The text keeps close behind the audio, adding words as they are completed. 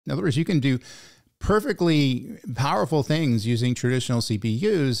In other words, you can do perfectly powerful things using traditional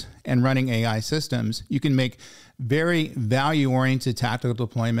CPUs and running AI systems. You can make very value-oriented tactical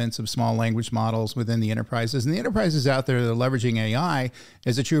deployments of small language models within the enterprises. And the enterprises out there that are leveraging AI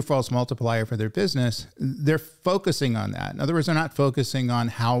as a true-false multiplier for their business, they're focusing on that. In other words, they're not focusing on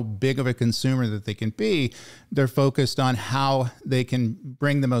how big of a consumer that they can be. They're focused on how they can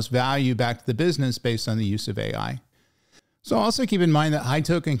bring the most value back to the business based on the use of AI. So also keep in mind that high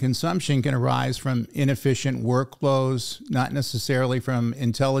token consumption can arise from inefficient workflows, not necessarily from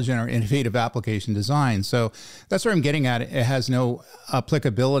intelligent or innovative application design. So that's where I'm getting at. It has no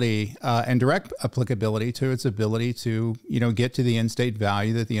applicability and direct applicability to its ability to, get to the end state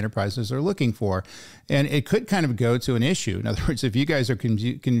value that the enterprises are looking for. And it could kind of go to an issue. In other words, if you guys are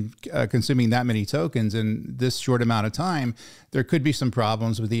consuming that many tokens in this short amount of time, there could be some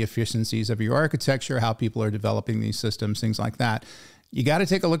problems with the efficiencies of your architecture, how people are developing these systems, things like that. You got to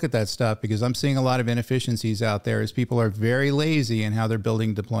take a look at that stuff because I'm seeing a lot of inefficiencies out there as people are very lazy in how they're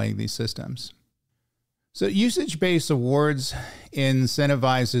deploying these systems. So usage-based awards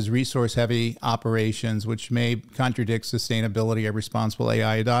incentivizes resource-heavy operations, which may contradict sustainability or responsible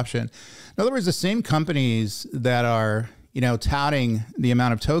AI adoption. In other words, the same companies that are touting the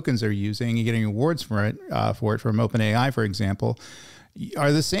amount of tokens they're using and getting awards for it from OpenAI, for example,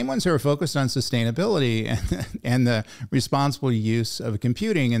 are the same ones who are focused on sustainability and the responsible use of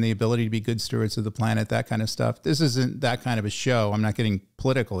computing and the ability to be good stewards of the planet, that kind of stuff. This isn't that kind of a show. I'm not getting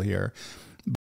political here.